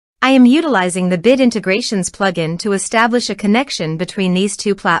I am utilizing the Bit Integrations plugin to establish a connection between these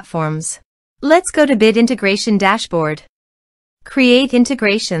two platforms. Let's go to Bit Integration Dashboard. Create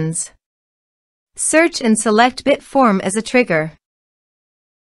integrations. Search and select Bit Form as a trigger.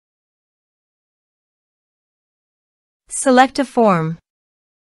 Select a form.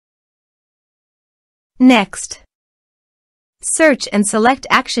 Next, search and select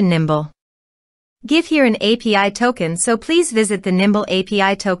Action Nimble. Give here an API token, so please visit the Nimble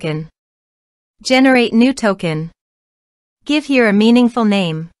API token. Generate new token. Give here a meaningful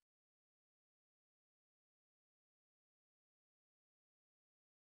name.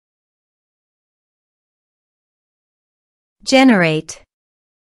 Generate.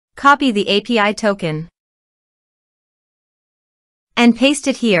 Copy the API token and paste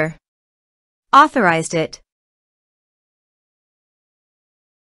it here. Authorized it.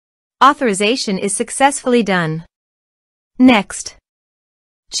 Authorization is successfully done. Next,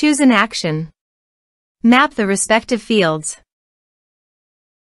 choose an action. Map the respective fields.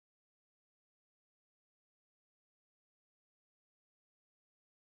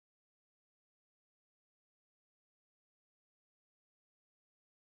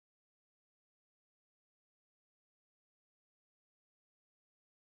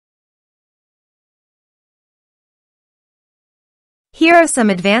 Here are some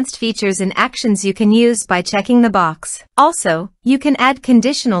advanced features and actions you can use by checking the box. Also, you can add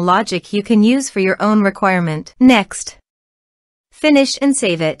conditional logic you can use for your own requirement. Next, finish and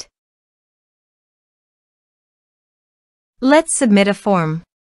save it. Let's submit a form.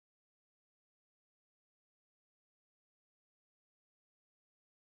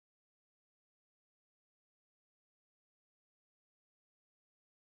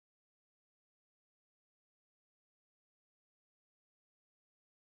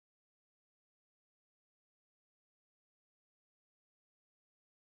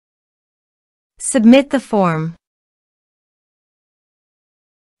 Submit the form.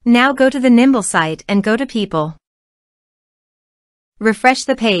 Now go to the Nimble site and go to People. Refresh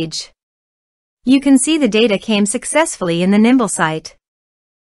the page. You can see the data came successfully in the Nimble site.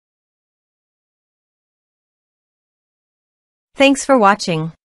 Thanks for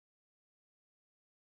watching.